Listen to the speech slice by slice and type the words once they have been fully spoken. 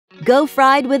Go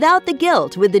fried without the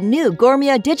guilt with the new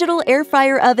Gourmia Digital Air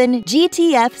Fryer Oven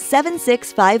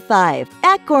GTF7655.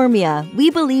 At Gourmia,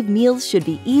 we believe meals should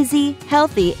be easy,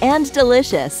 healthy, and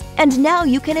delicious. And now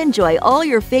you can enjoy all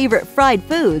your favorite fried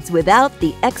foods without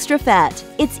the extra fat.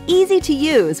 It's easy to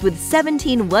use with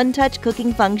 17 one-touch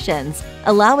cooking functions,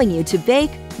 allowing you to bake,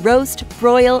 roast,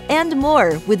 broil, and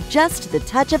more with just the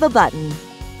touch of a button.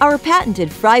 Our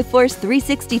patented FRYFORCE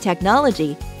 360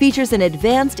 technology features an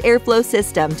advanced airflow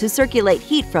system to circulate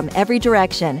heat from every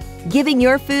direction, giving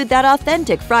your food that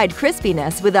authentic fried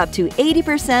crispiness with up to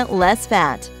 80% less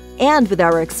fat. And with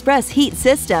our express heat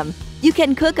system, you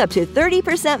can cook up to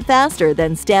 30% faster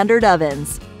than standard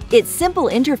ovens. Its simple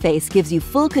interface gives you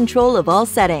full control of all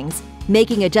settings,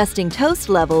 making adjusting toast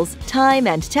levels, time,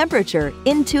 and temperature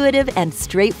intuitive and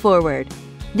straightforward.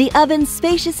 The oven's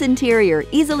spacious interior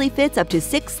easily fits up to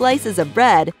 6 slices of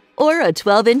bread or a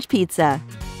 12-inch pizza.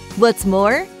 What's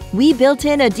more, we built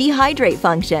in a Dehydrate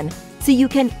function, so you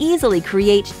can easily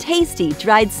create tasty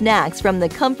dried snacks from the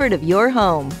comfort of your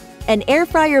home. An air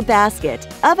fryer basket,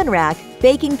 oven rack,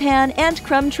 baking pan, and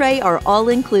crumb tray are all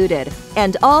included,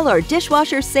 and all are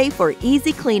dishwasher safe for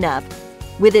easy cleanup.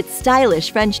 With its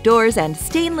stylish French doors and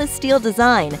stainless steel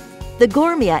design, the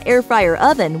Gourmia air fryer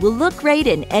oven will look great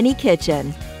in any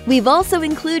kitchen. We've also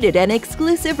included an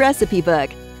exclusive recipe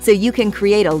book, so you can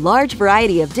create a large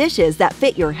variety of dishes that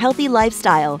fit your healthy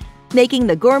lifestyle, making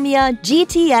the Gourmia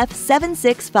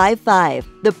GTF7655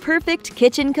 the perfect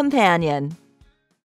kitchen companion.